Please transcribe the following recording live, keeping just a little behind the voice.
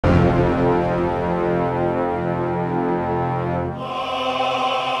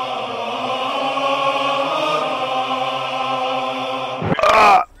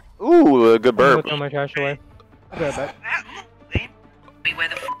good I'm gonna burp. throw my trash away. I'll be right back.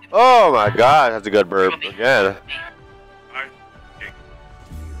 Oh my god, that's a good burp again.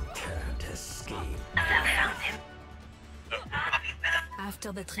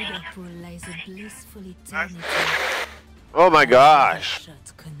 After the trigger pull lies a blissful eternity. Oh my gosh.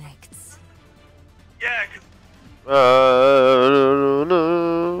 Shot connects. Yeah, No.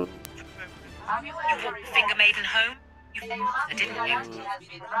 Finger maiden home? You didn't you?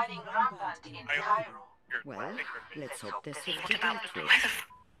 Well, let's hope this will What keep about up with. where the f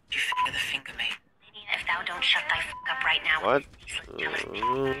you figure the finger maiden? If thou don't shut thy f up right now, What?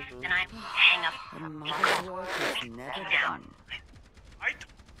 then I hang up. A mother's work is never done. I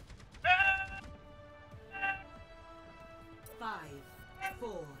 5,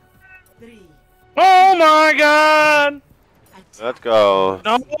 4, 3. Oh my god! Let's go.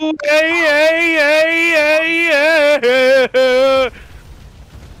 No, hey.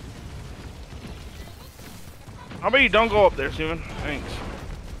 How about you don't go up there, Steven? Thanks.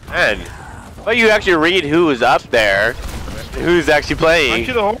 Man, but you actually read who is up there, who's actually playing. Aren't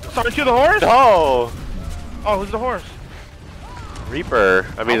you the horse? Aren't you the horse? No, Oh, who's the horse? Reaper.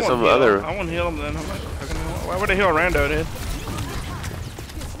 I mean, some other. I won't heal him then. I'm not fucking heal. Why would I heal Rando, dude?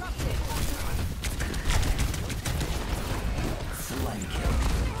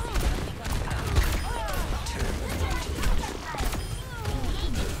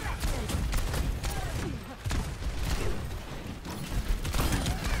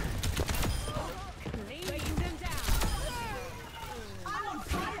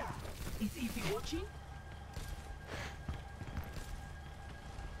 Is Evie watching?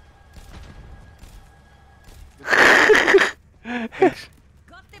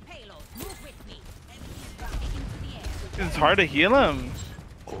 Got the payload. Move with me. It's hard to heal him.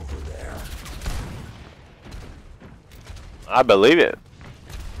 I believe it.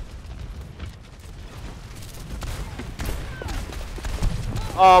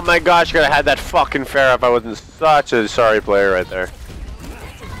 Oh my gosh, you could have had that fucking fair if I wasn't such a sorry player right there.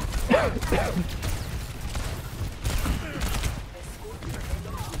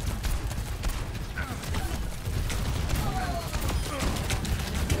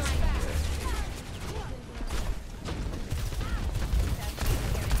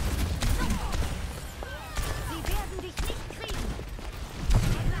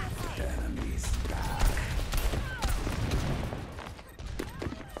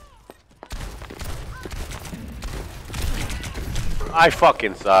 I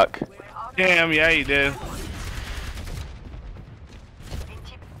fucking suck. Damn, yeah, you do.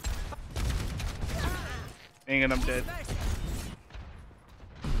 Dang it, I'm dead.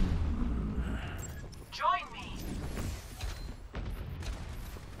 Join me.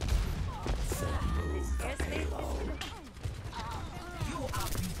 You are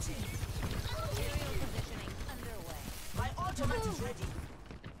beaten. My ultimate is ready.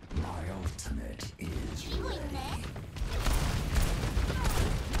 My ultimate is ready.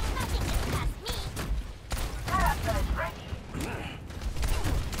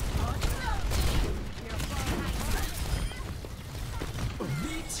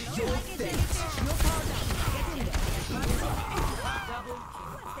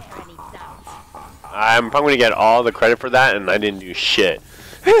 I'm probably gonna get all the credit for that, and I didn't do shit.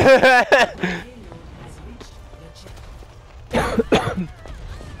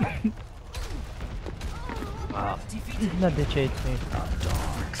 Wow. Not the chase me.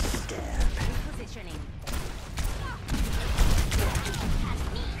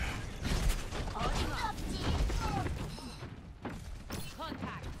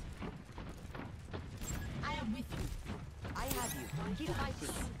 I am with you. I have you. Keep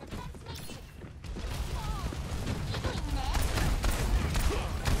fighting.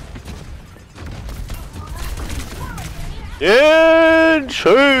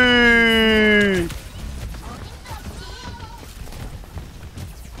 Intrigue!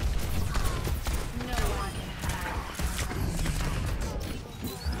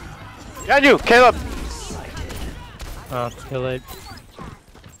 Got you, Caleb! Oh, too late.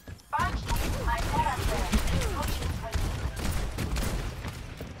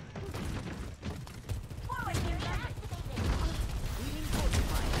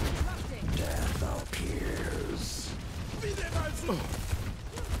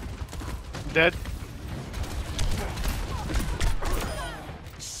 Dead.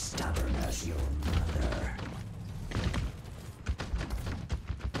 Stubborn as your mother.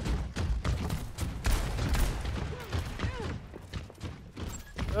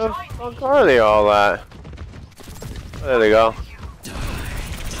 Where the fuck are they all at? There they go.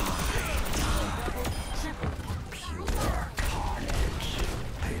 Pure carnage.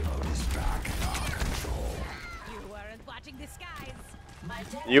 Payload is back.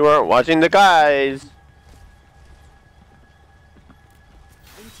 You weren't watching the guys.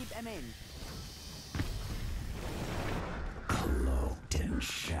 Cloaked in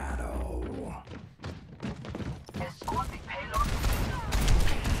shadow.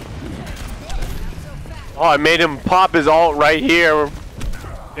 Oh, I made him pop his ult right here.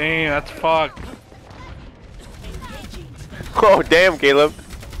 Dang, that's fucked. Oh, damn, Caleb.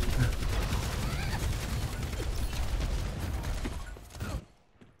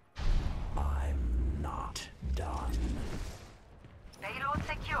 I'm not done. Payload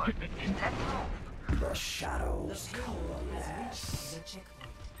secured. Let's move. The shadows coalesce.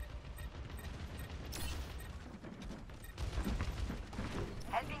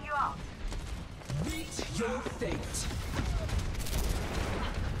 Helping you out.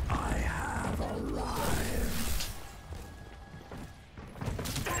 I have arrived.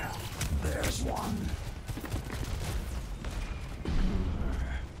 There's one.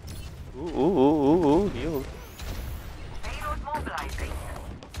 Ooh, healed. Payload mobilizing.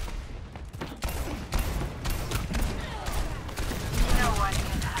 No one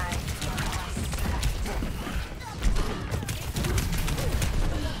can hide.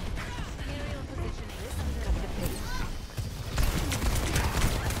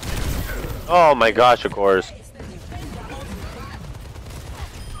 Oh my gosh, of course.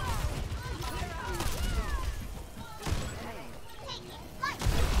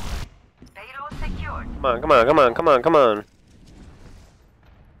 Payload secured. Come on, come on, come on, come on, come on.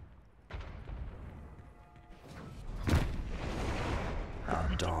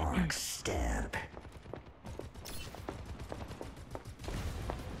 A dark step.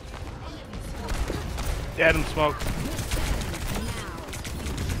 Dead and smoke.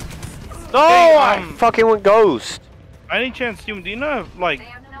 No, Hey, I fucking went ghost. Any chance, Steven, do you know if, like,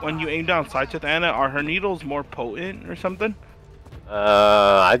 when you aim down sights with Anna, are her needles more potent or something?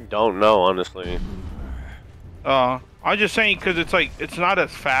 I don't know, honestly. I'm just saying because it's like, it's not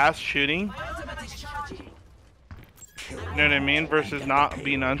as fast shooting. You know what I mean? Versus not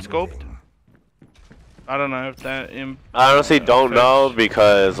being unscoped. I don't know if that... I honestly don't know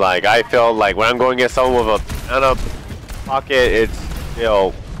because, like, I feel like when I'm going against someone with a pocket, it's, you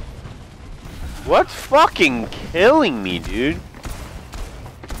know... What's fucking killing me, dude?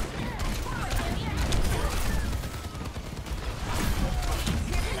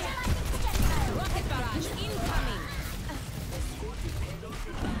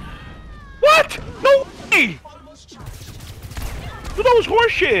 What? No way! Dude, that was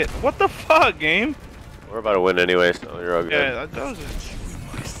horseshit. What the fuck, game? We're about to win anyway, so you're all good. Yeah, that does it.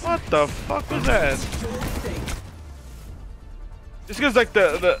 What the fuck was that? It's because like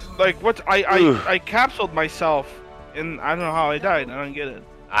I capsuled myself and I don't know how I died. I don't get it.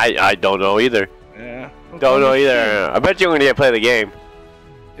 I don't know either. Yeah. Don't know either. I bet you're gonna play the game.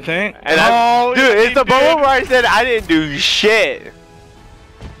 You think? And oh, dude, it's the dude. moment where I said I didn't do shit.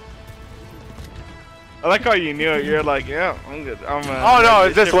 I like how you knew it. You're like, yeah, I'm good. Oh no,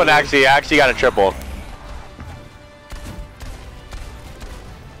 it's this one actually. I actually got a triple.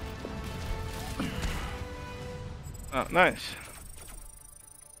 Oh, nice.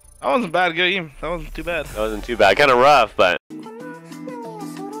 That wasn't a bad game. That wasn't too bad. That wasn't too bad. Kind of rough, but.